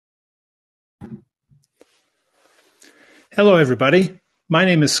Hello, everybody. My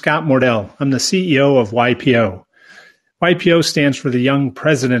name is Scott Mordell. I'm the CEO of YPO. YPO stands for the Young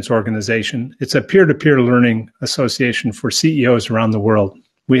Presidents Organization. It's a peer-to-peer learning association for CEOs around the world.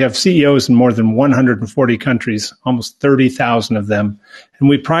 We have CEOs in more than 140 countries, almost 30,000 of them, and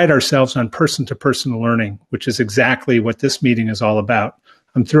we pride ourselves on person-to-person learning, which is exactly what this meeting is all about.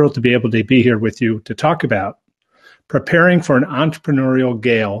 I'm thrilled to be able to be here with you to talk about preparing for an entrepreneurial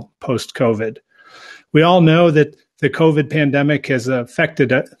gale post-COVID. We all know that the COVID pandemic has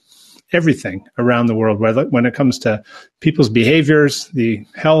affected everything around the world, when it comes to people's behaviors, the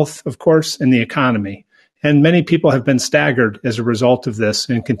health, of course, and the economy. And many people have been staggered as a result of this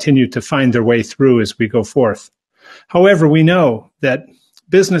and continue to find their way through as we go forth. However, we know that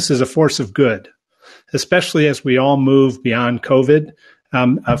business is a force of good, especially as we all move beyond COVID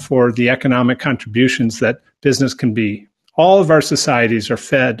for the economic contributions that business can be. All of our societies are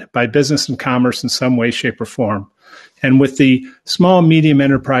fed by business and commerce in some way, shape, or form. And with the small and medium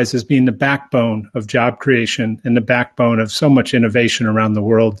enterprises being the backbone of job creation and the backbone of so much innovation around the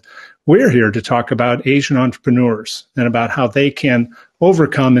world, we're here to talk about Asian entrepreneurs and about how they can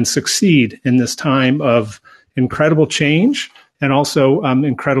overcome and succeed in this time of incredible change and also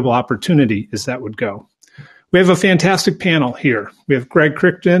incredible opportunity as that would go. We have a fantastic panel here. We have Greg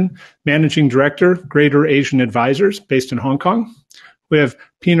Crichton, Managing Director, Greater Asian Advisors, based in Hong Kong. We have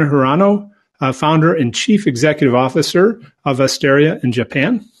Pina Hirano, Founder and Chief Executive Officer of Asteria in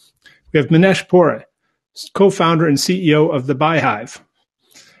Japan. We have Minesh Pore, Co-Founder and CEO of the BuyHive.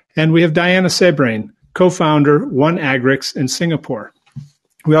 And we have Diana Sabrain, Co-Founder, OneAgrix in Singapore.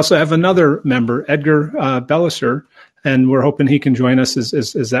 We also have another member, Edgar Bullecer, and we're hoping he can join us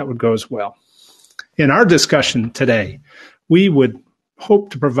as that would go as well. In our discussion today, we would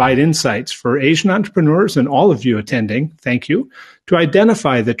hope to provide insights for Asian entrepreneurs and all of you attending, thank you, to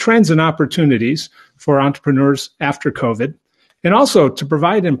identify the trends and opportunities for entrepreneurs after COVID, and also to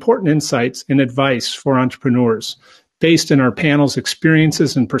provide important insights and advice for entrepreneurs based in our panel's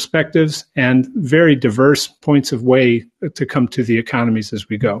experiences and perspectives and very diverse points of way to come to the economies as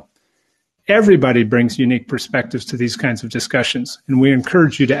we go. Everybody brings unique perspectives to these kinds of discussions, and we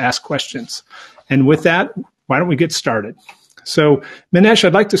encourage you to ask questions. And with that, why don't we get started? So, Minesh,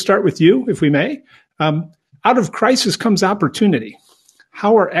 I'd like to start with you, if we may. Out of crisis comes opportunity.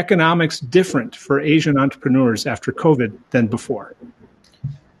 How are economics different for Asian entrepreneurs after COVID than before?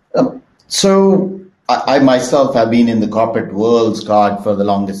 I myself have been in the corporate world, Scott, for the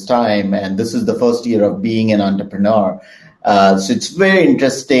longest time, and this is the first year of being an entrepreneur. So it's very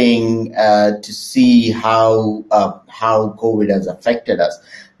interesting to see how COVID has affected us.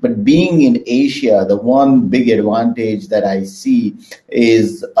 But being in Asia, the one big advantage that I see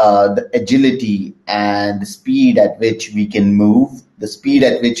is the agility and the speed at which we can move, the speed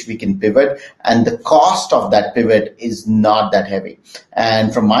at which we can pivot, and the cost of that pivot is not that heavy.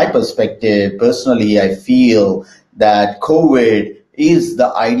 And from my perspective, personally, I feel that COVID is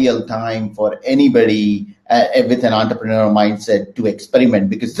the ideal time for anybody with an entrepreneurial mindset to experiment,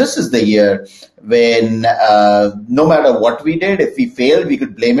 because this is the year when no matter what we did, if we failed, we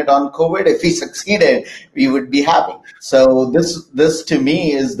could blame it on COVID. If we succeeded, we would be happy. So this to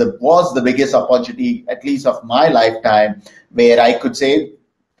me was the biggest opportunity, at least of my lifetime, where I could say,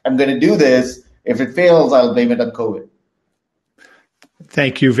 I'm going to do this. If it fails, I'll blame it on COVID.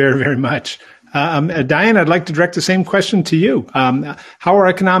 Thank you very, very much. Diane, I'd like to direct the same question to you. How are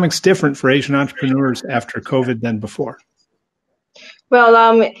economics different for Asian entrepreneurs after COVID than before?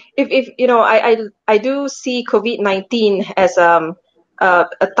 Well, if you know, I do see COVID-19 as a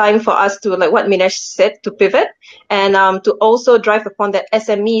time for us to, like what Minesh said, to pivot and to also drive upon that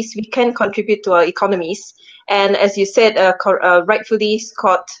SMEs, we can contribute to our economies. And as you said, rightfully,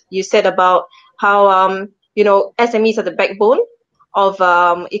 Scott, you said about how SMEs are the backbone of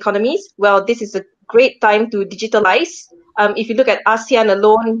economies. Well, this is a great time to digitalize. If you look at ASEAN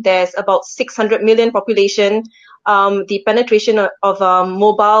alone, there's about 600 million population. The penetration of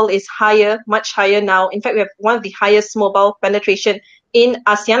mobile is higher, much higher now. In fact, we have one of the highest mobile penetration in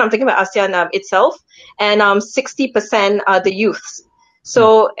ASEAN. I'm talking about ASEAN itself, and 60% are the youths.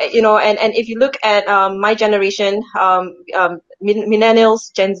 So, and if you look at my generation,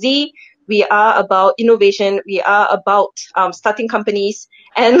 millennials, Gen Z, we are about innovation. We are about starting companies.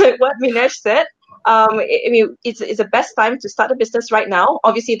 And like what Minesh said, it's the best time to start a business right now.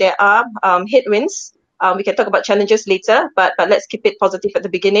 Obviously, there are headwinds. We can talk about challenges later, but let's keep it positive at the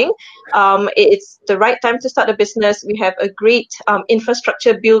beginning. It's the right time to start a business. We have a great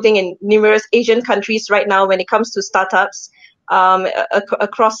infrastructure building in numerous Asian countries right now when it comes to startups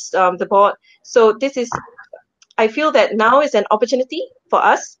across the board. So I feel that now is an opportunity for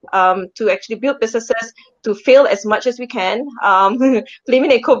us to actually build businesses, to fail as much as we can,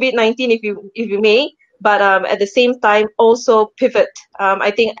 eliminate COVID-19 if you may, but at the same time also pivot. I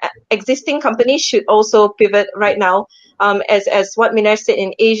think existing companies should also pivot right now. As what Minesh said,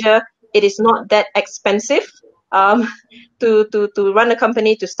 in Asia, it is not that expensive to run a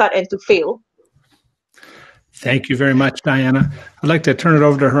company, to start and to fail. Thank you very much, Diana. I'd like to turn it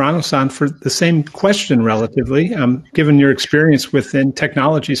over to Hirano-san for the same question relatively. Given your experience within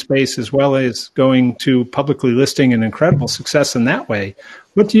technology space as well as going to publicly listing and incredible success in that way,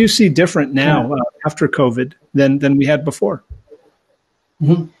 what do you see different now after COVID than we had before?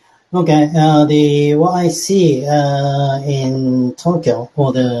 Mm-hmm. Okay, what I see in Tokyo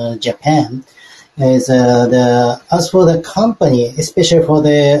or the Japan is as for the company, especially for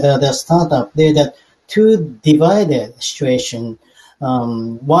the startup, there's a two divided situation.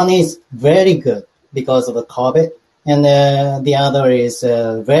 One is very good because of the COVID, and the other is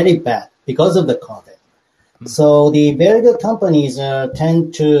very bad because of the COVID. Mm-hmm. So the very good companies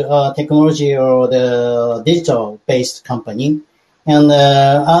tend to technology or the digital based company, and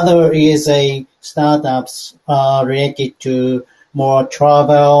other is a startups related to more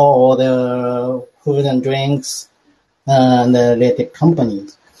travel or the food and drinks and related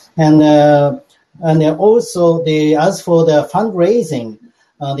companies. And also as for the fundraising,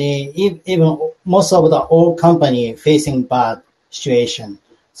 even most of the old company facing bad situation.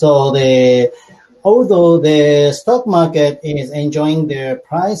 So although the stock market is enjoying their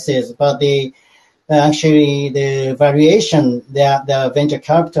prices, but actually the valuation that the venture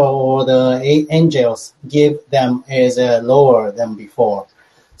capital or the angels give them is lower than before.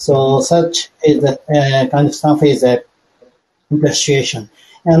 So such is the kind of stuff is a situation.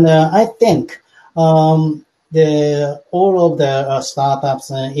 And I think all of the startups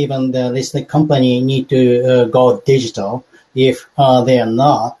and even the listed company need to go digital if they are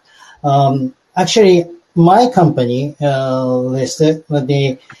not. Actually, my company listed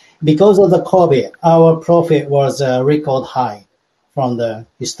because of the COVID, our profit was record high from the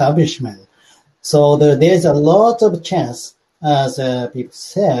establishment. So there's a lot of chance, as people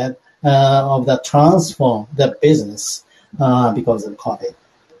said, of the transform the business because of COVID.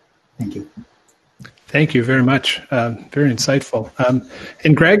 Thank you. Thank you very much. Very insightful.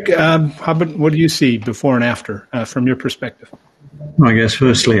 And Greg, what do you see before and after from your perspective? Well, I guess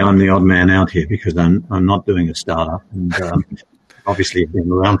firstly, I'm the odd man out here because I'm not doing a startup, and obviously I've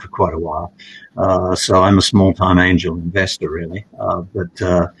been around for quite a while. So I'm a small-time angel investor, really.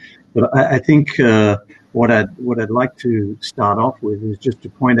 But I think what I'd like to start off with is just to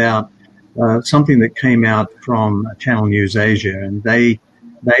point out something that came out from Channel News Asia, and they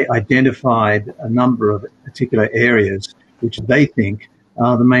identified a number of particular areas which they think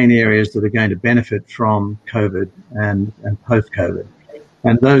are the main areas that are going to benefit from COVID and post-COVID.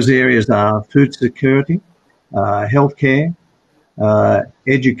 And those areas are food security, healthcare,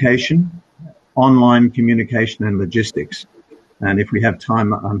 education, online communication, and logistics. And if we have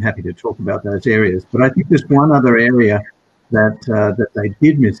time, I'm happy to talk about those areas. But I think there's one other area that they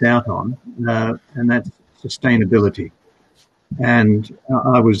did miss out on, and that's sustainability. And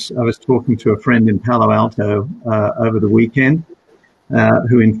I was talking to a friend in Palo Alto over the weekend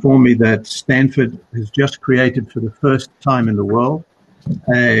who informed me that Stanford has just created for the first time in the world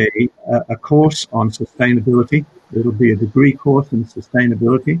a course on sustainability. It'll be a degree course in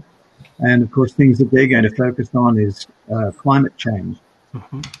sustainability. And, of course, things that they're going to focus on is climate change.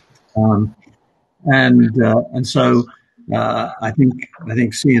 Mm-hmm. And so I think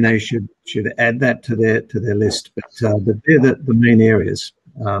CNA should add that to their list. But they're the main areas.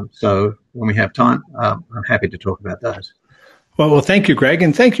 So when we have time, I'm happy to talk about those. Well, thank you, Greg,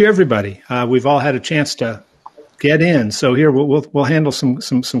 and thank you, everybody. We've all had a chance to get in. So here we'll handle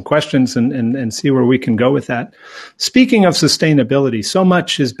some questions and see where we can go with that. Speaking of sustainability, so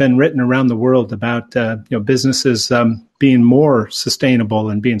much has been written around the world about businesses being more sustainable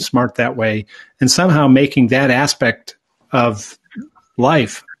and being smart that way, and somehow making that aspect of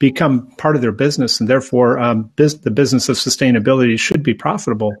life become part of their business, and therefore the business of sustainability should be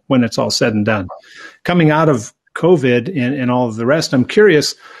profitable when it's all said and done. Coming out of COVID and all of the rest, I'm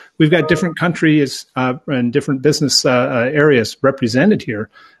curious, we've got different countries and different business areas represented here.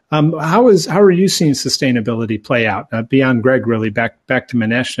 How are you seeing sustainability play out beyond Greg, really, back to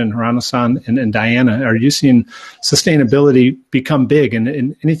Minesh and Hirano-san and Diana? Are you seeing sustainability become big?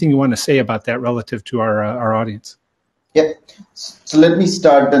 And anything you want to say about that relative to our audience? Yeah. So let me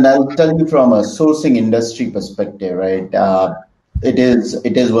start, and I'll tell you from a sourcing industry perspective, right? It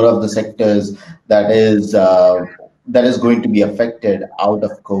is one of the sectors that is that is going to be affected out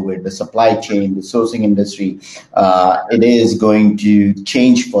of COVID, the supply chain, the sourcing industry, it is going to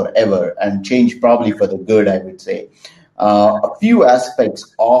change forever and change probably for the good, I would say. A few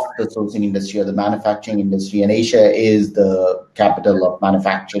aspects of the sourcing industry or the manufacturing industry, and Asia is the capital of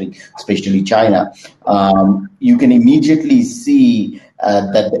manufacturing, especially China. You can immediately see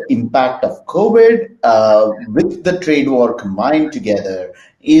that the impact of COVID with the trade war combined together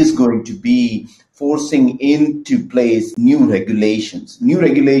is going to be forcing into place new regulations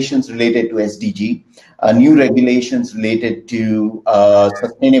related to SDG, new regulations related to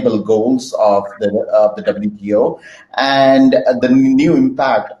sustainable goals of the WTO, and the new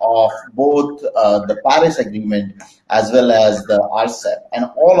impact of both the Paris Agreement as well as the RCEP. And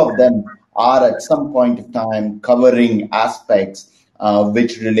all of them are at some point of time covering aspects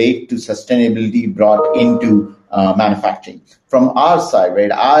which relate to sustainability brought into manufacturing. From our side,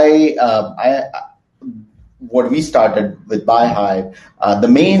 right, what we started with BuyHive, the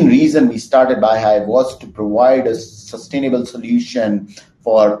main reason we started BuyHive was to provide a sustainable solution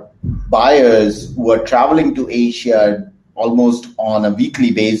for buyers who are traveling to Asia almost on a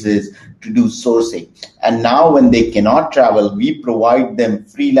weekly basis to do sourcing. And now when they cannot travel, we provide them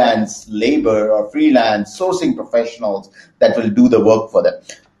freelance labor or freelance sourcing professionals that will do the work for them.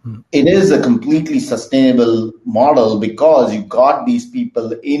 It is a completely sustainable model because you got these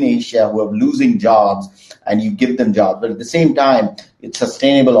people in Asia who are losing jobs and you give them jobs. But at the same time, it's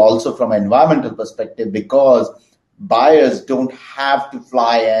sustainable also from an environmental perspective because buyers don't have to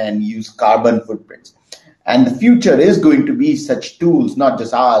fly and use carbon footprints. And the future is going to be such tools, not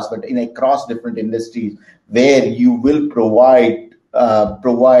just ours, but in across different industries where you will provide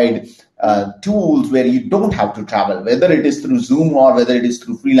tools where you don't have to travel, whether it is through Zoom or whether it is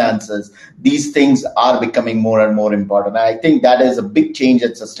through freelancers. These things are becoming more and more important. I think that is a big change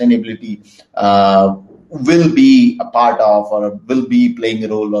that sustainability will be a part of or will be playing a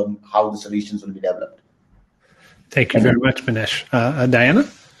role on how the solutions will be developed. Thank you very much, Minesh. Diana?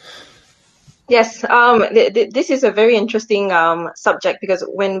 Yes, this is a very interesting subject because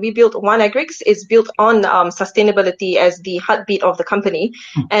when we built OneAgrix, it's built on sustainability as the heartbeat of the company.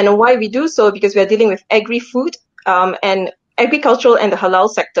 And why we do so, because we are dealing with agri-food and agricultural and the halal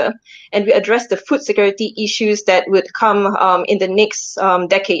sector, and we address the food security issues that would come in the next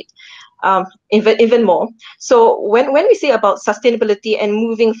decade. Even more. So when we say about sustainability and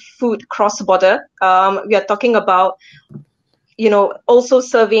moving food cross-border, we are talking about also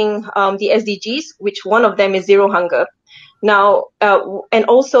serving the SDGs, which one of them is zero hunger. Now, and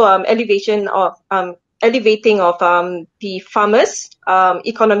also elevating of the farmers'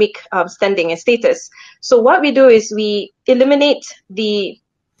 economic standing and status. So what we do is we eliminate the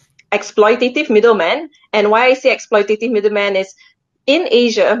exploitative middleman. And why I say exploitative middleman is in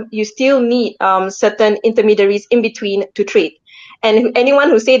Asia, you still need certain intermediaries in between to trade. And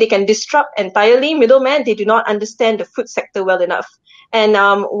anyone who say they can disrupt entirely middlemen, they do not understand the food sector well enough. And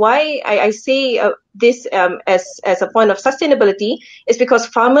why I say this as a point of sustainability is because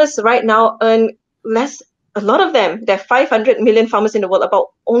farmers right now earn less. A lot of them, there are 500 million farmers in the world, about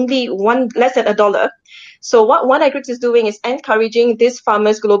only less than $1. So what OneAgrix is doing is encouraging these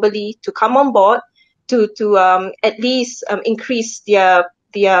farmers globally to come on board to at least increase their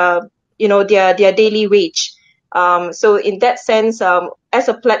daily wage. So in that sense, as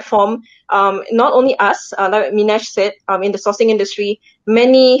a platform, not only us, like Minesh said, in the sourcing industry,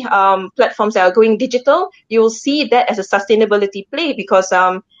 many platforms that are going digital, you will see that as a sustainability play because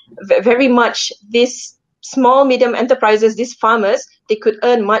very much these small, medium enterprises, these farmers, they could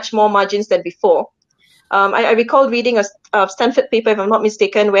earn much more margins than before. I recall reading a Stanford paper, if I'm not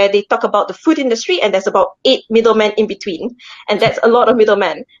mistaken, where they talk about the food industry and there's about 8 middlemen in between. And that's a lot of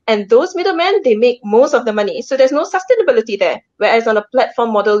middlemen. And those middlemen, they make most of the money. So there's no sustainability there. Whereas on a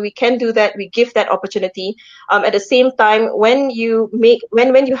platform model, we can do that. We give that opportunity. At the same time, when you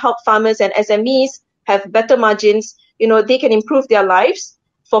help farmers and SMEs have better margins, they can improve their lives.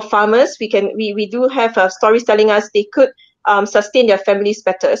 For farmers, we do have stories telling us they could sustain their families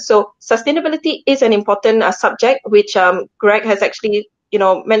better. So sustainability is an important subject, which Greg has actually,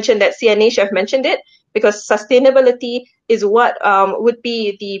 mentioned that CNA should have mentioned it, because sustainability is what would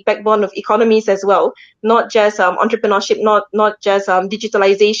be the backbone of economies as well, not just entrepreneurship, not just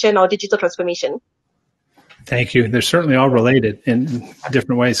digitalization or digital transformation. Thank you. They're certainly all related in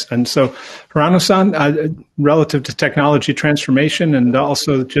different ways. And so, Hirano-san, relative to technology transformation and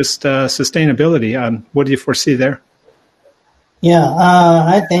also just sustainability, what do you foresee there? Yeah,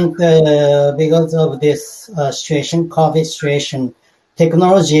 I think because of this COVID situation,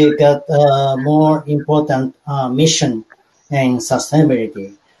 technology got a more important mission in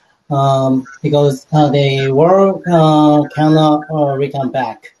sustainability. because the world cannot return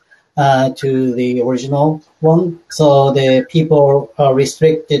back to the original one. So the people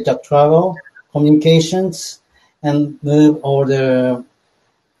restricted the travel, communications, and move all the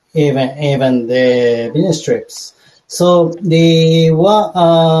even the business trips. So what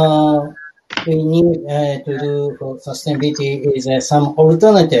we need to do for sustainability is some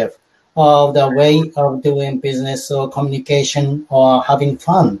alternative of the way of doing business or communication or having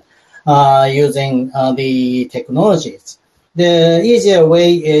fun using the technologies. The easier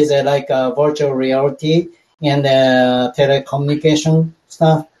way is like virtual reality and telecommunication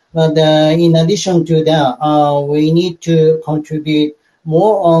stuff. But in addition to that, we need to contribute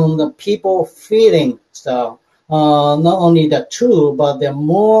more on the people feeling stuff. Not only the tool, but the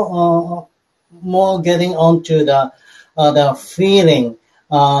more getting onto the feeling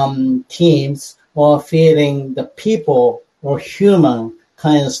teams or feeling the people or human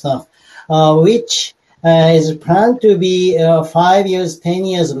kind of stuff, which is planned to be 5 years, 10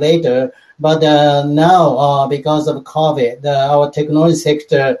 years later. But now, because of COVID, our technology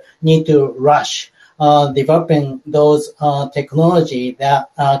sector need to rush developing those technology that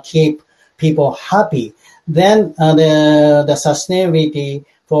keep people happy. Then the sustainability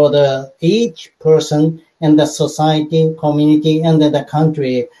for each person and the society, community, and the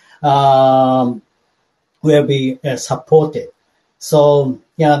country will be supported. So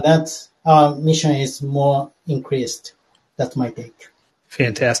yeah, that's our mission is more increased. That's my take.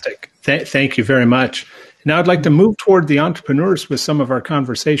 Fantastic. Thank you very much. Now I'd like to move toward the entrepreneurs with some of our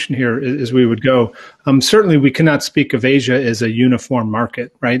conversation here as we would go. Certainly we cannot speak of Asia as a uniform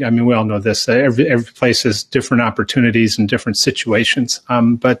market, right? I mean, we all know this. Every place has different opportunities and different situations.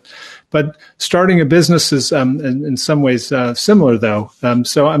 But starting a business is in some ways similar, though.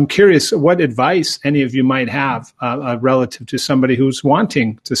 So I'm curious what advice any of you might have relative to somebody who's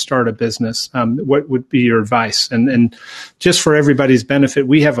wanting to start a business. What would be your advice? And just for everybody's benefit,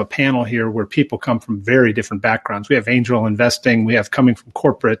 we have a panel here where people come from very different backgrounds. We have angel investing. We have coming from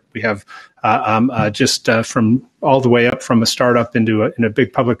corporate. We have from all the way up from a startup into a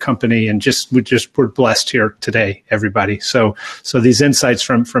big public company, and we're blessed here today, everybody. So these insights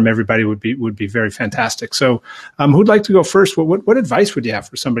from everybody would be very fantastic. So, who'd like to go first? What advice would you have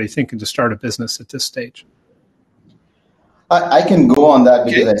for somebody thinking to start a business at this stage? I can go on that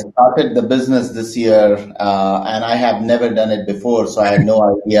because I started the business this year, and I have never done it before, so I have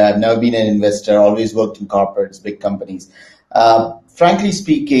no idea. I've never been an investor, always worked in corporates, big companies. Frankly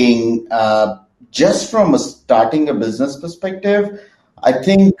speaking, just from starting a business perspective, I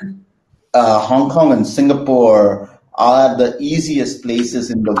think Hong Kong and Singapore are the easiest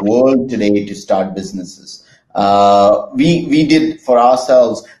places in the world today to start businesses. We did for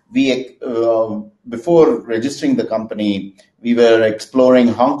ourselves, before registering the company, we were exploring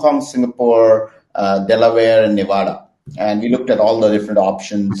Hong Kong, Singapore, Delaware, and Nevada. And we looked at all the different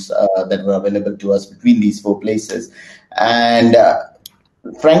options that were available to us between these four places. And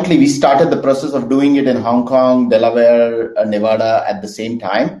frankly, we started the process of doing it in Hong Kong, Delaware, and Nevada at the same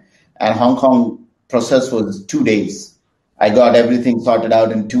time. And Hong Kong process was 2 days. I got everything sorted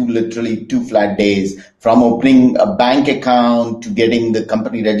out in literally two flat days. From opening a bank account to getting the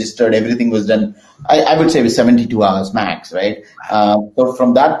company registered, everything was done, I would say, with 72 hours max, right? So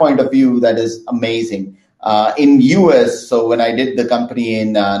from that point of view, that is amazing. In US, so when I did the company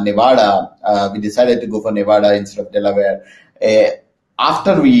in Nevada, we decided to go for Nevada instead of Delaware.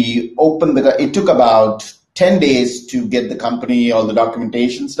 After we opened it took about 10 days to get the company, all the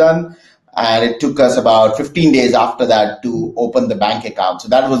documentations done. And it took us about 15 days after that to open the bank account. So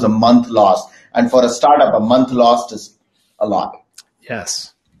that was a month lost. And for a startup, a month lost is a lot.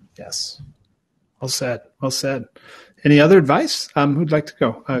 Yes. Well said. Any other advice? Who'd like to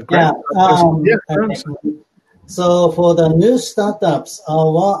go? Greg? So for the new startups,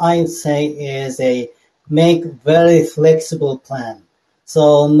 what I say is make very flexible plan.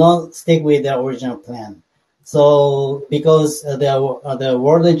 So not stick with the original plan. So because the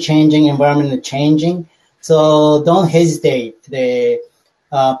world is changing, environment is changing, so don't hesitate the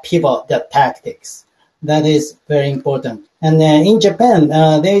pivot, the tactics. That is very important. And in Japan,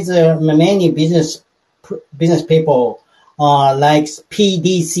 there's many business people likes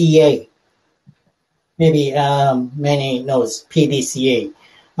PDCA. Maybe many knows PDCA.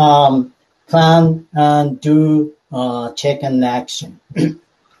 Plan and do, check and action.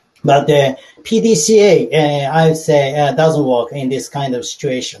 But the PDCA, I would say, doesn't work in this kind of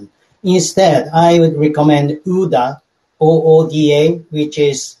situation. Instead, I would recommend OODA, OODA, which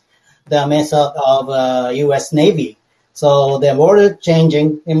is the method of U.S. Navy. So the world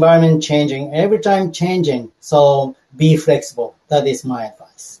changing, environment changing, every time changing. So be flexible. That is my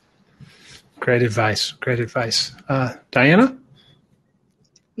advice. Great advice. Great advice. Diana?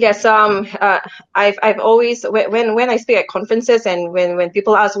 Yes, I've always, when I speak at conferences and when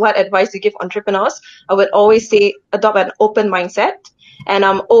people ask what advice to give entrepreneurs, I would always say adopt an open mindset. And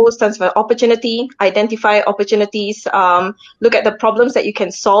O stands for opportunity, identify opportunities, look at the problems that you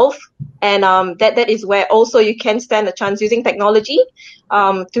can solve. And that is where also you can stand a chance using technology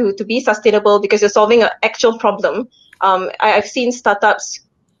to be sustainable, because you're solving an actual problem. I've seen startups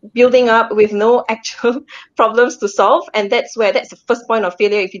building up with no actual problems to solve, and that's the first point of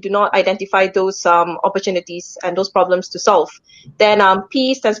failure if you do not identify those opportunities and those problems to solve. Then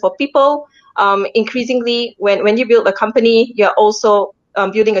P stands for people. Increasingly, when you build a company, you're also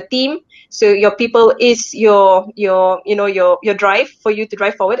building a team. So your people is your drive for you to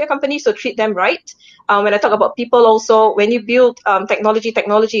drive forward your company. So treat them right. When I talk about people, also when you build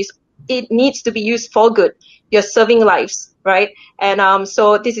technologies, it needs to be used for good. You're serving lives, right? And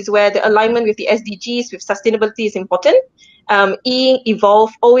so this is where the alignment with the SDGs, with sustainability is important.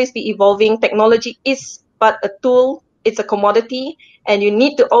 Evolve, always be evolving. Technology is but a tool. It's a commodity, and you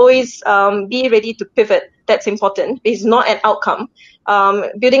need to always be ready to pivot. That's important. It's not an outcome.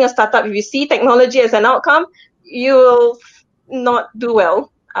 Building a startup, if you see technology as an outcome, you will not do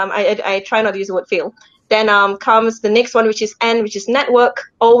well. I try not to use the word fail. Then comes the next one, which is N, which is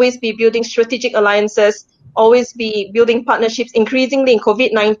network. Always be building strategic alliances. Always be building partnerships. Increasingly in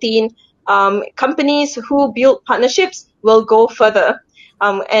COVID-19, companies who build partnerships will go further.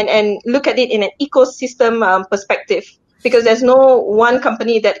 And look at it in an ecosystem perspective, because there's no one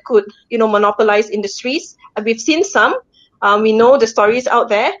company that could, monopolize industries. We've seen some. We know the stories out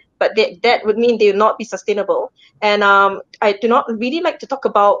there, but that would mean they will not be sustainable. And I do not really like to talk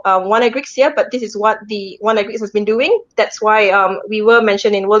about OneAgrix here, but this is what the OneAgrix has been doing. That's why we were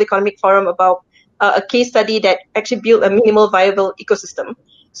mentioned in World Economic Forum about a case study that actually built a minimal viable ecosystem.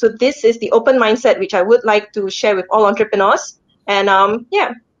 So this is the open mindset, which I would like to share with all entrepreneurs. And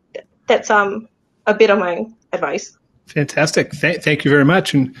that's a bit of my advice. Fantastic. Thank you very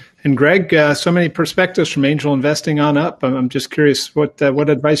much. And Greg, so many perspectives from angel investing on up. I'm just curious what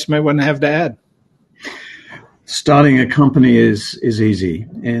advice you might want to have to add. Starting a company is easy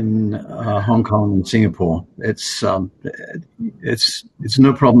in Hong Kong and Singapore. It's no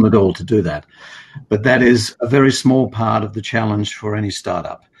problem at all to do that. But that is a very small part of the challenge for any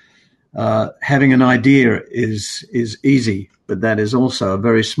startup. Having an idea is easy, but that is also a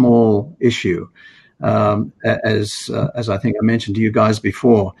very small issue. As I think I mentioned to you guys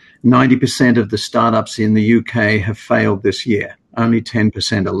before, 90% of the startups in the UK have failed this year. Only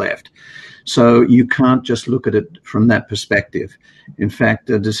 10% are left. So you can't just look at it from that perspective. In fact,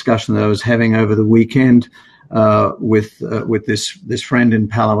 a discussion that I was having over the weekend with this friend in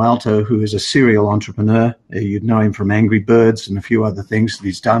Palo Alto who is a serial entrepreneur. You'd know him from Angry Birds and a few other things that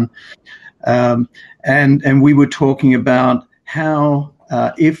he's done. And we were talking about how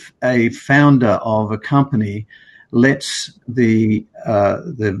if a founder of a company lets the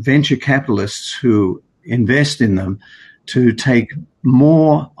venture capitalists who invest in them to take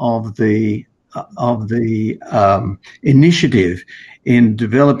more of the initiative in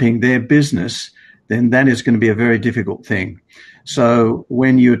developing their business, then that is going to be a very difficult thing. So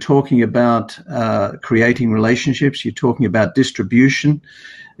when you're talking about creating relationships, you're talking about distribution,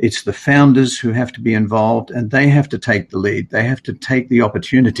 it's the founders who have to be involved, and they have to take the lead. They have to take the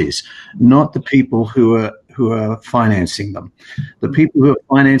opportunities, not the people who are financing them. The people who are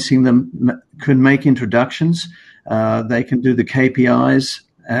financing them can make introductions. They can do the KPIs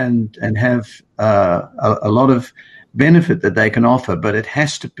and have a lot of benefit that they can offer, but it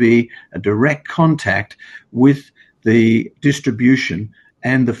has to be a direct contact with the distribution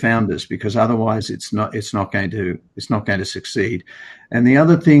and the founders, because otherwise it's not going to succeed. And the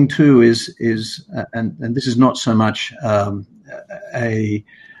other thing too is and this is not so much a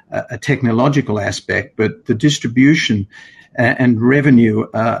technological aspect, but the distribution and revenue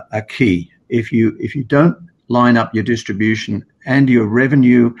are key. If you don't line up your distribution and your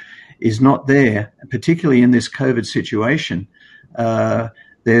revenue is not there, particularly in this COVID situation,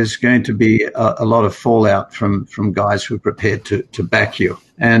 there's going to be a lot of fallout from guys who are prepared to back you.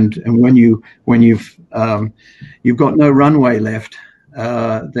 And when you've got no runway left,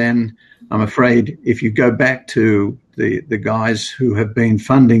 then I'm afraid if you go back to the guys who have been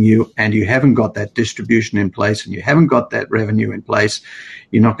funding you and you haven't got that distribution in place and you haven't got that revenue in place,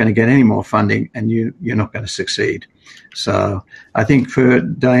 you're not going to get any more funding and you're not going to succeed. So I think for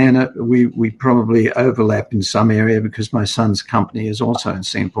Diana, we probably overlap in some area, because my son's company is also in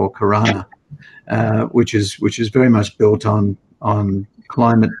Singapore, Hirano, which is very much built on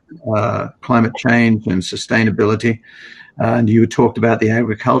climate change and sustainability. And you talked about the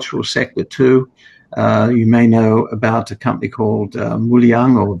agricultural sector too. You may know about a company called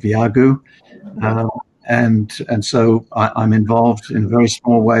Muliang or Viagu. And so I'm involved in a very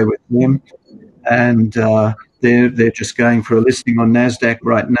small way with them. And they're just going for a listing on NASDAQ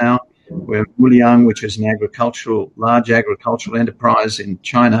right now, where Muliang, which is an large agricultural enterprise in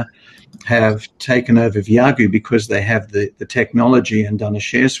China, have taken over Viagu because they have the technology and done a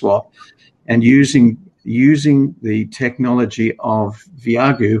share swap, and using the technology of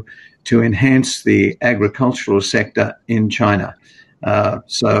Viagu to enhance the agricultural sector in China.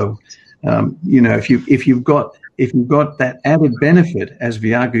 If you've got that added benefit as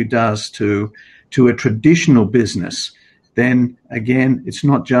Viagu does to a traditional business, then again, it's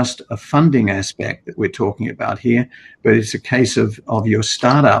not just a funding aspect that we're talking about here, but it's a case of your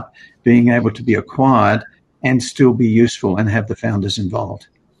startup being able to be acquired and still be useful and have the founders involved.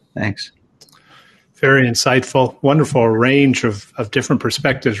 Thanks. Very insightful, wonderful range of different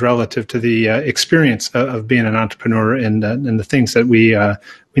perspectives relative to the experience of being an entrepreneur and the things that we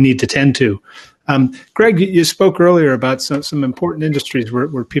need to tend to. Greg, you spoke earlier about some important industries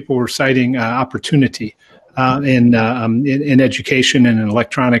where people were citing opportunity in education and in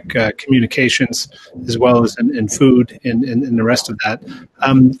electronic communications, as well as in food and the rest of that.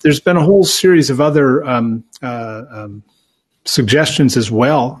 There's been a whole series of other suggestions as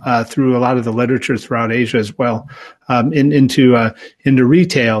well through a lot of the literature throughout Asia as well, into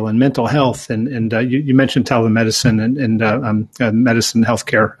retail and mental health, and you mentioned telemedicine and medicine,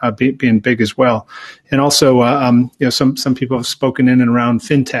 healthcare being big as well, and also some people have spoken in and around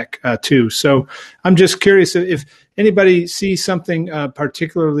fintech too. So I'm just curious if anybody sees something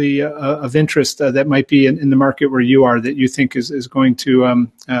particularly of interest that might be in the market where you are that you think is going to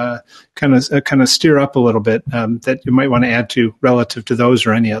kind of steer up a little bit that you might want to add to relative to those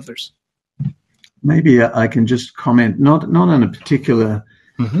or any others. Maybe I can just comment not on a particular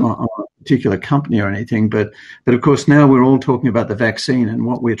on a particular company or anything, but of course now we're all talking about the vaccine, and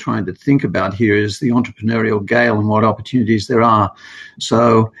what we're trying to think about here is the entrepreneurial gale and what opportunities there are.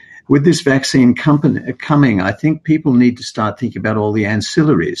 So with this vaccine coming, I think people need to start thinking about all the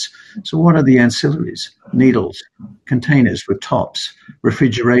ancillaries. So what are the ancillaries? Needles, containers with tops,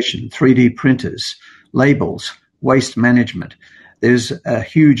 refrigeration, 3D printers, labels, waste management. There's a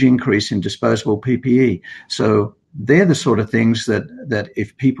huge increase in disposable PPE. So they're the sort of things that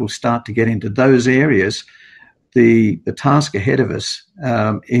if people start to get into those areas, the task ahead of us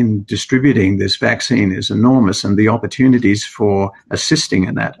in distributing this vaccine is enormous, and the opportunities for assisting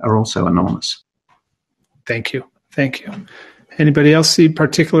in that are also enormous. Thank you. Anybody else see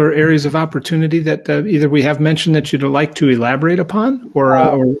particular areas of opportunity that either we have mentioned that you'd like to elaborate upon, or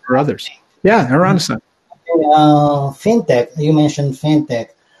others? Yeah, Hirano-san. Fintech, you mentioned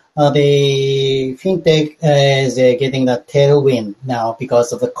fintech. The fintech is getting the tailwind now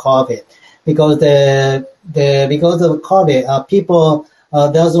because of the COVID. Because because of COVID, people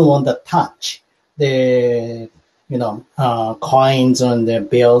doesn't want to touch the coins on the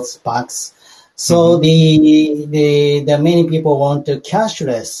bills box. So the many people want a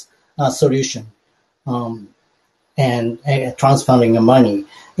cashless solution and transferring the money.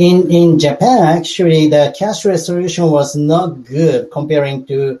 In Japan, actually, the cashless solution was not good comparing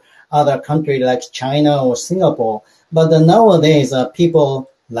to other countries like China or Singapore. But nowadays, people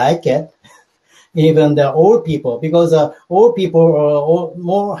like it, even the old people, because old people are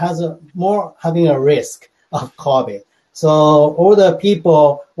more having a risk of COVID. So older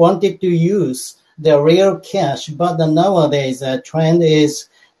people wanted to use the real cash, but nowadays the trend is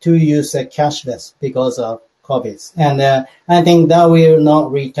to use cashless because of COVID. And I think that will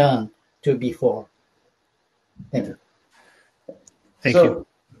not return to before. Thank you. Thank you.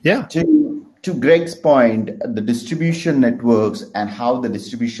 Yeah. To Greg's point, the distribution networks and how the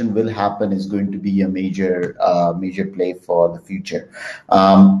distribution will happen is going to be a major play for the future.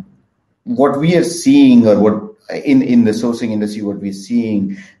 What we are seeing, or what in the sourcing industry, what we're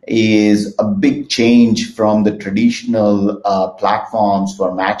seeing is a big change from the traditional platforms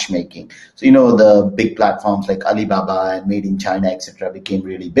for matchmaking. So, the big platforms like Alibaba and Made in China, etc., became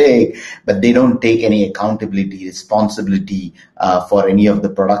really big, but they don't take any accountability, responsibility for any of the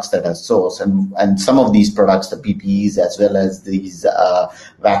products that are sourced. And some of these products, the PPEs, as well as these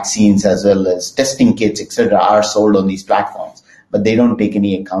vaccines, as well as testing kits, etc., are sold on these platforms, but they don't take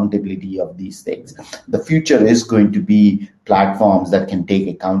any accountability of these things. The future is going to be platforms that can take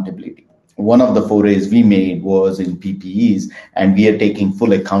accountability. One of the forays we made was in PPEs, and we are taking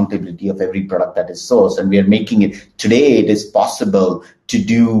full accountability of every product that is sourced, and we are making it. Today, it is possible to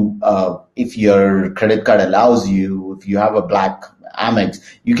do, if your credit card allows you, if you have a black Amex,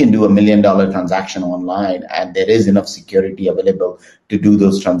 you can do $1 million transaction online, and there is enough security available to do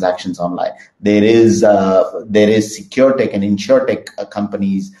those transactions online. There is SecureTech and InsurTech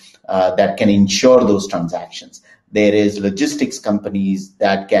companies that can insure those transactions. There is logistics companies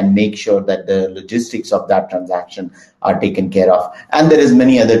that can make sure that the logistics of that transaction are taken care of. And there is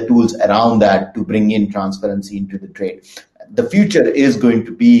many other tools around that to bring in transparency into the trade. The future is going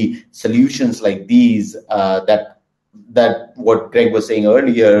to be solutions like these that what Greg was saying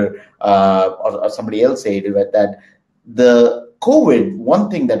earlier, or somebody else said, that the COVID, one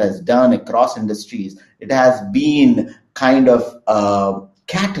thing that has done across industries, it has been kind of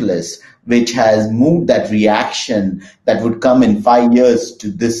catalyst which has moved that reaction that would come in 5 years to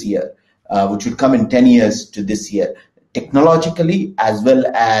this year, which would come in 10 years to this year, technologically as well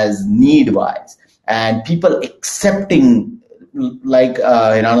as need-wise. And people accepting, like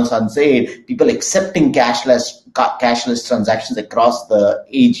Hirano-san said, people accepting cashless transactions across the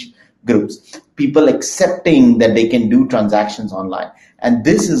age groups, people accepting that they can do transactions online. And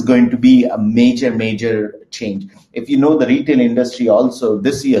this is going to be a major change. If you know the retail industry also,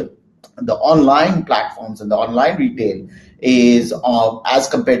 this year, the online platforms and the online retail is, as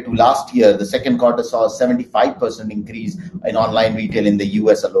compared to last year, the second quarter saw a 75% increase in online retail in the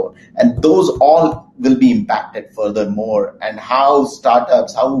US alone. And those all will be impacted furthermore. And how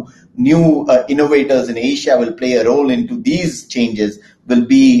startups, how new innovators in Asia will play a role into these changes will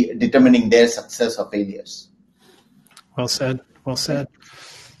be determining their success or failures. Well said. Well said.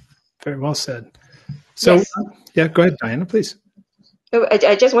 Very well said. So, yes. Yeah, go ahead, Diana, please.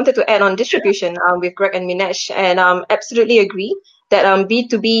 I just wanted to add on distribution with Greg and Minesh, and absolutely agree that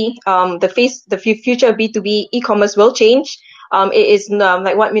B2B, the future of B2B e-commerce will change. It is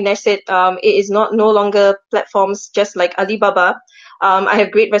like what Minesh said. It is no longer platforms just like Alibaba. I have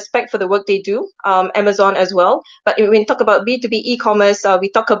great respect for the work they do, Amazon as well. But when we talk about B2B e-commerce, we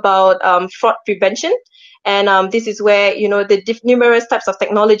talk about fraud prevention. And this is where, the numerous types of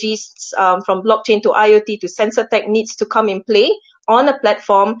technologies from blockchain to IoT to sensor tech needs to come in play on a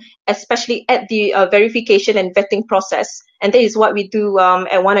platform, especially at the verification and vetting process. And that is what we do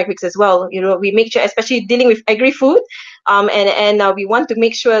at OneAgrix as well. We make sure, especially dealing with agri-food, and we want to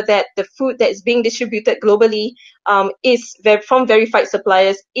make sure that the food that is being distributed globally is from verified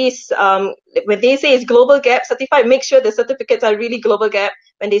suppliers. When they say it's Global Gap certified, make sure the certificates are really Global Gap.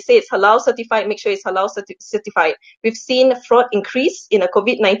 When they say it's halal certified, make sure it's halal certified. We've seen fraud increase in a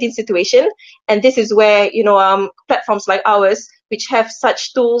COVID-19 situation, and this is where platforms like ours, which have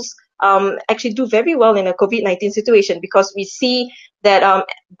such tools, actually do very well in a COVID-19 situation, because we see that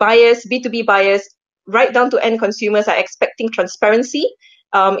buyers, B2B buyers, right down to end consumers, are expecting transparency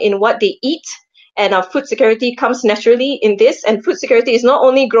in what they eat. And food security comes naturally in this. And food security is not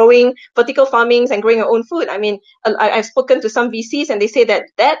only growing vertical farmings and growing your own food. I mean, I've spoken to some VCs, and they say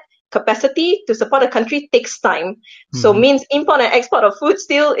that capacity to support a country takes time. Mm-hmm. So means import and export of food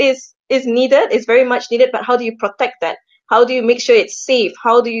still is needed, is very much needed. But how do you protect that? How do you make sure it's safe?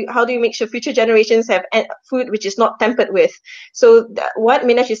 How do you make sure future generations have food which is not tampered with? So what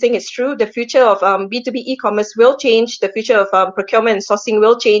Minesh is saying is true. The future of B2B e-commerce will change. The future of procurement and sourcing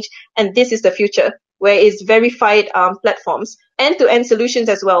will change. And this is the future, where it's verified platforms, end-to-end solutions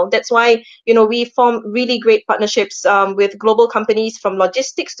as well. That's why, we form really great partnerships with global companies, from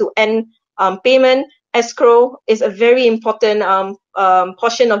logistics to end payment. Escrow is a very important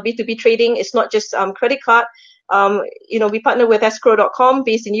portion of B2B trading. It's not just credit card. We partner with escrow.com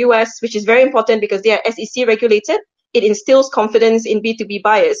based in US, which is very important because they are SEC regulated. It instills confidence in B2B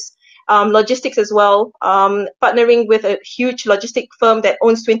buyers. Logistics as well, partnering with a huge logistic firm that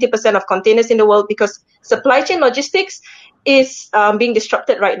owns 20% of containers in the world, because supply chain logistics is being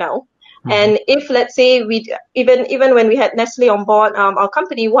disrupted right now. Mm-hmm. And if, let's say, we even when we had Nestle on board our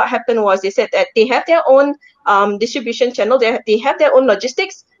company, what happened was they said that they have their own distribution channel, they have their own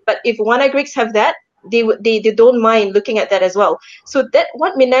logistics, but if OneAgrix have that, they don't mind looking at that as well. So that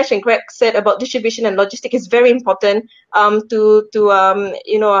what Minesh and Greg said about distribution and logistics is very important to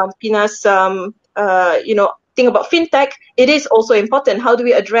Pina's thing about fintech. It is also important. How do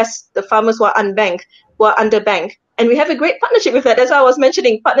we address the farmers who are unbanked, who are underbanked? And we have a great partnership with that. As I was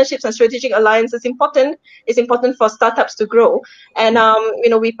mentioning, partnerships and strategic alliance is important. It's important for startups to grow. And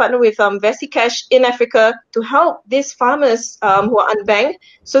we partner with VesiCash in Africa to help these farmers who are unbanked,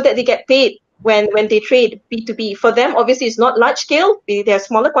 so that they get paid when they trade B2B. For them, obviously, it's not large scale, they're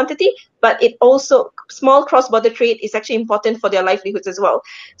smaller quantity, but it also, small cross-border trade is actually important for their livelihoods as well.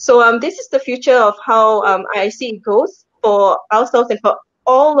 So this is the future of how I see it goes for ourselves and for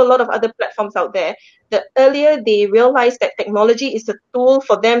a lot of other platforms out there, the earlier they realize that technology is a tool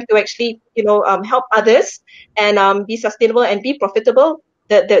for them to actually, help others and be sustainable and be profitable,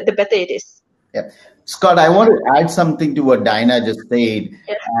 the better it is. Yeah. Scott, I want to add something to what Dinah just said.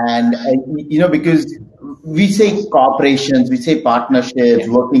 Yeah. And, because we say corporations, we say partnerships,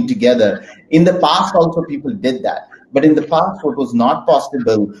 working together. In the past, also people did that. But in the past, what was not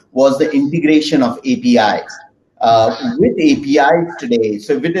possible was the integration of APIs. With APIs today,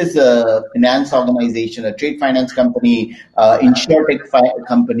 so if it is a finance organization, a trade finance company, insurtech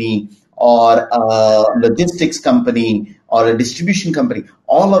company, or a logistics company, or a distribution company,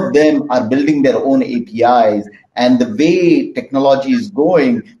 all of them are building their own APIs. And the way technology is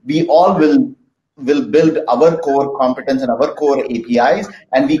going, we all will build our core competence and our core APIs,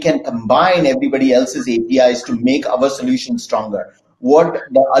 and we can combine everybody else's APIs to make our solution stronger. What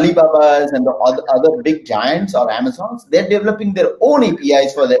the Alibabas and the other big giants or Amazons, they're developing their own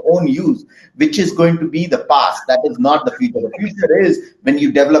APIs for their own use, which is going to be the past. That is not the future. The future is when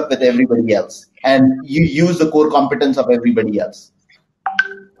you develop with everybody else and you use the core competence of everybody else.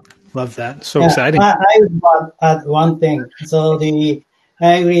 Love that. So exciting. I want to add one thing. So I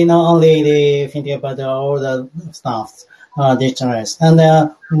agree not only the thinking about all the stuff digitalized, and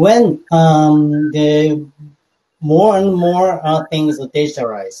when the more and more things are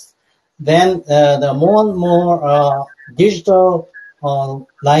digitalized, then the more and more digital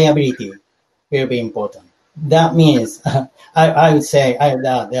liability will be important. That means I would say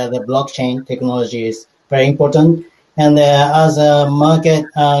the blockchain technology is very important, and as a market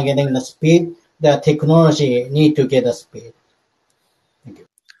getting the speed, the technology need to get the speed.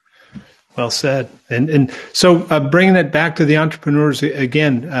 Well said. And so bringing it back to the entrepreneurs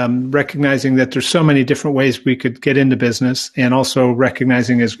again, recognizing that there's so many different ways we could get into business, and also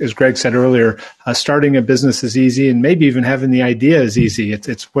recognizing, as Greg said earlier, starting a business is easy, and maybe even having the idea is easy.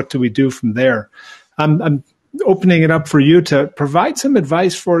 It's what do we do from there? I'm opening it up for you to provide some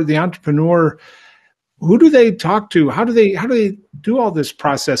advice for the entrepreneur. Who do they talk to? How do they do all this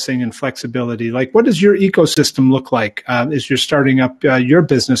processing and flexibility? Like, what does your ecosystem look like as you're starting up your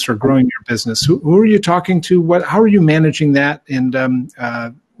business or growing your business? Who are you talking to? How are you managing that? And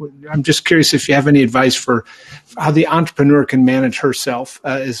I'm just curious if you have any advice for how the entrepreneur can manage herself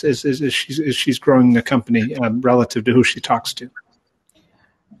as she's growing the company relative to who she talks to.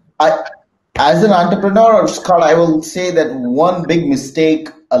 As an entrepreneur, Scott, I will say that one big mistake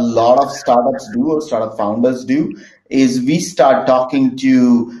a lot of startups do, or startup founders do, is we start talking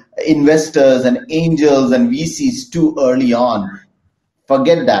to investors and angels and VCs too early on.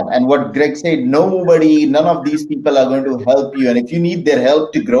 Forget that. And what Greg said, none of these people are going to help you. And if you need their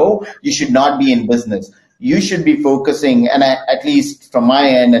help to grow, you should not be in business. You should be focusing, and at least from my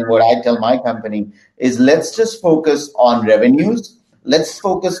end and what I tell my company is, let's just focus on revenues. Let's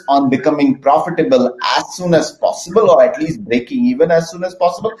focus on becoming profitable as soon as possible, or at least breaking even as soon as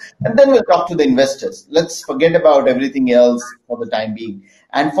possible. And then we'll talk to the investors. Let's forget about everything else for the time being.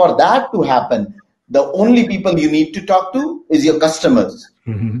 And for that to happen, the only people you need to talk to is your customers.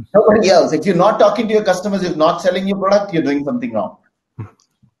 Mm-hmm. Nobody else. If you're not talking to your customers, if not selling your product, you're doing something wrong.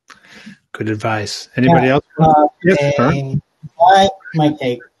 Good advice. Anybody else? Yes, my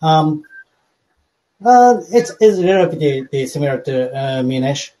take. It's relatively similar to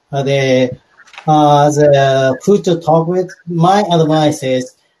Minesh. Who to talk with. My advice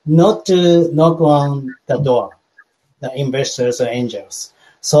is not to knock on the door, the investors or angels.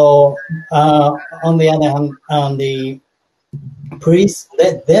 So on the other hand, please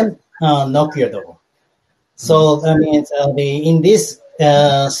let them knock your door. So that means in this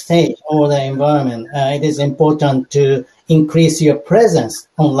stage or the environment, it is important to increase your presence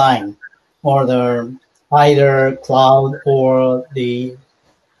online, or either cloud or the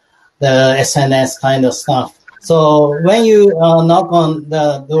SNS kind of stuff. So when you knock on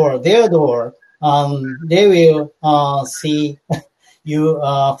their door, they will see you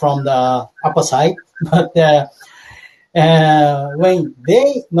from the upper side. But when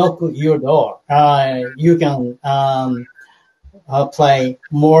they knock your door, you can play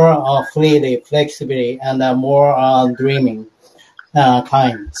more freely, flexibility, and more dreaming.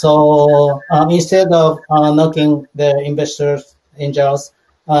 Kind. So instead of knocking the investors, angels,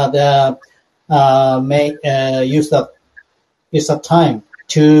 may use the time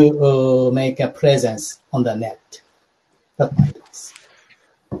to make a presence on the net. That's my advice.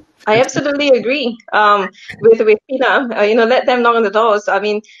 I absolutely agree with Pina. Let them knock on the doors. I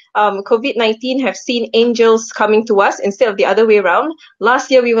mean, COVID-19 have seen angels coming to us instead of the other way around.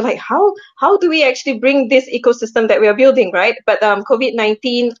 Last year, we were like, how do we actually bring this ecosystem that we are building, right? But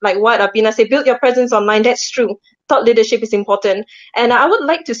COVID-19, like what Pina said, build your presence online. That's true. thought leadership is important. And I would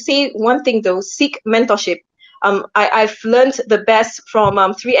like to say one thing though, seek mentorship. I've learned the best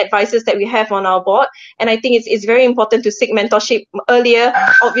from 3 advisors that we have on our board. And I think it's very important to seek mentorship earlier.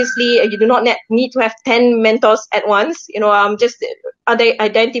 Obviously, you do not need to have 10 mentors at once. Just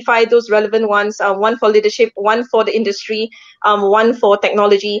identify those relevant ones, one for leadership, one for the industry, one for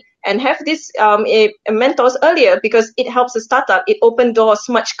technology, and have these mentors earlier, because it helps the startup. It opens doors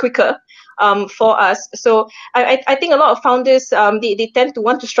much quicker for us. So I think a lot of founders, they tend to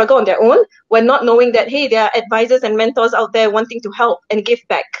want to struggle on their own when not knowing that, hey, there are advisors and mentors out there wanting to help and give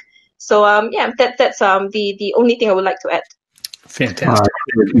back. So that's the only thing I would like to add. Fantastic.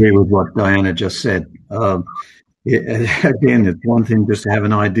 I agree with what Diana just said. Again, it's one thing just to have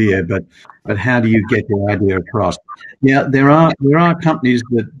an idea, but how do you get your idea across? Yeah, there are companies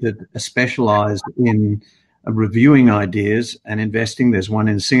that specialize in reviewing ideas and investing. There's one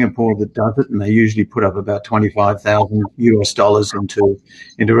in Singapore that does it, and they usually put up about $25,000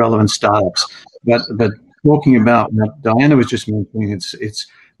 into relevant startups. But talking about what Diana was just mentioning, it's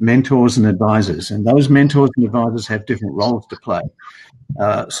mentors and advisors, and those mentors and advisors have different roles to play.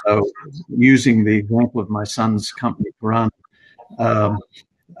 So using the example of my son's company, Hirano,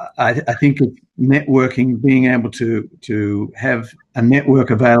 I think it's networking, being able to have a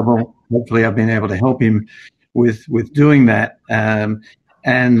network available. Hopefully I've been able to help him with doing that. And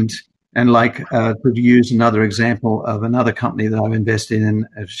like, to use another example of another company that I've invested in,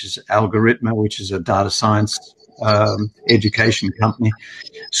 which is Algorithma, which is a data science education company.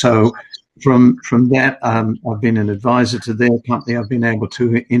 So from that, I've been an advisor to their company. I've been able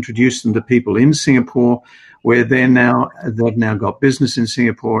to introduce them to people in Singapore, where they've now got business in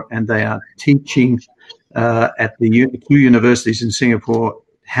Singapore, and they are teaching at the 2 universities in Singapore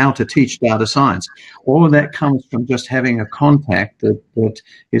how to teach data science. All of that comes from just having a contact that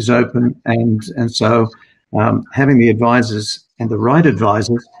is open, and so having the advisors and the right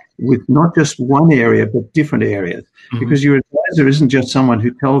advisors with not just one area but different areas. Mm-hmm. Because your advisor isn't just someone who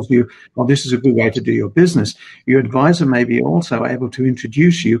tells you, oh, this is a good way to do your business. Your advisor may be also able to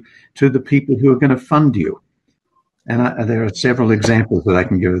introduce you to the people who are going to fund you. And there are several examples that I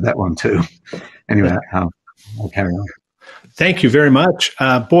can give of that one too. Anyway, I'll carry on. Thank you very much.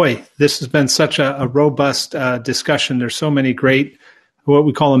 Boy, this has been such a robust discussion. There's so many great, what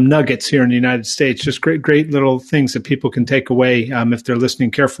we call them nuggets here in the United States, just great little things that people can take away if they're listening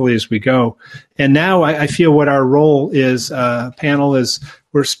carefully as we go. And now I feel what our role is, panel, is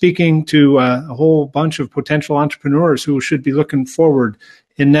we're speaking to a whole bunch of potential entrepreneurs who should be looking forward.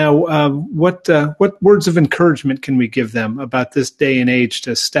 And now what words of encouragement can we give them about this day and age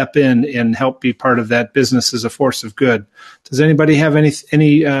to step in and help be part of that business as a force of good? Does anybody have any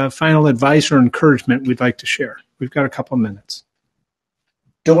final advice or encouragement we'd like to share? We've got a couple of minutes.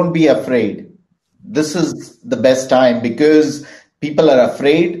 Don't be afraid. This is the best time, because people are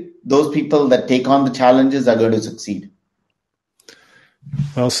afraid. Those people that take on the challenges are going to succeed.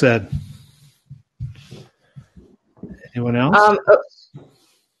 Well said. Anyone else?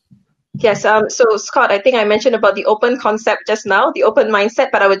 Yes. So Scott, I think I mentioned about the open concept just now, the open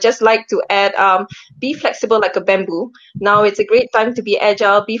mindset, but I would just like to add, be flexible like a bamboo. Now it's a great time to be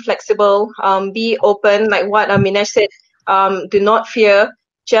agile, be flexible, be open, like what Minesh said. Do not fear.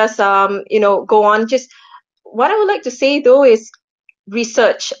 Just go on. Just what I would like to say though is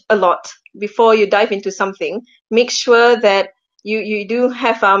research a lot before you dive into something. Make sure that you do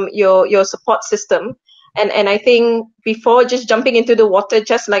have your support system. And I think before just jumping into the water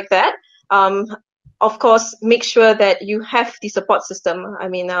just like that, of course, make sure that you have the support system. I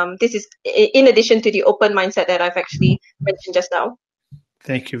mean, this is in addition to the open mindset that I've actually mentioned just now.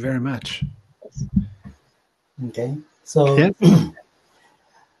 Thank you very much. Okay, so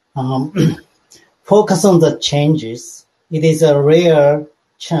focus on the changes. It is a rare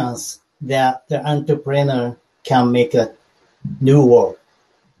chance that the entrepreneur can make a new world.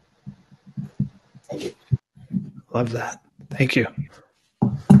 Thank you. Love that. Thank you.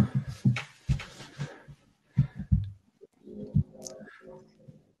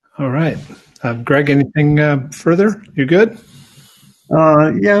 All right. Greg, anything further? You good?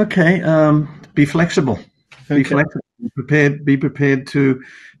 Yeah, okay. Be flexible. Okay. Be flexible. Be prepared to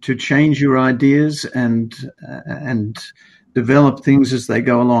change your ideas and develop things as they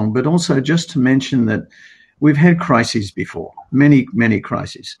go along. But also just to mention that we've had crises before, many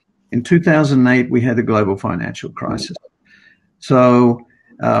crises. In 2008, we had the global financial crisis. So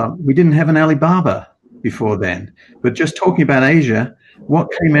we didn't have an Alibaba before then. But just talking about Asia, what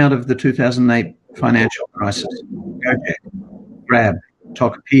came out of the 2008 financial crisis? Gojek, Grab,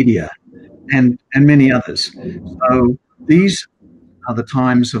 Tokopedia, and many others. So these are the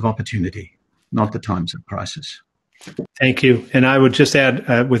times of opportunity, not the times of crisis. Thank you. And I would just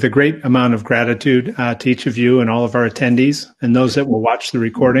add, with a great amount of gratitude to each of you and all of our attendees and those that will watch the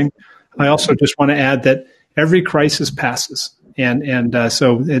recording, I also just want to add that every crisis passes. So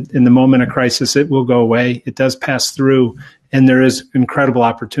in the moment of crisis, it will go away. It does pass through, and there is incredible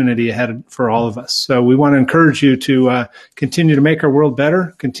opportunity ahead for all of us. So we want to encourage you to continue to make our world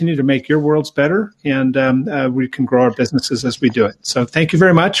better, continue to make your worlds better, and we can grow our businesses as we do it. So thank you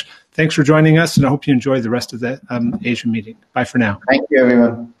very much. Thanks for joining us, and I hope you enjoy the rest of the Asia meeting. Bye for now. Thank you,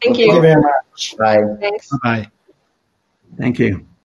 everyone. Thank you. Thank you very much. Bye. Thanks. Bye. Thank you.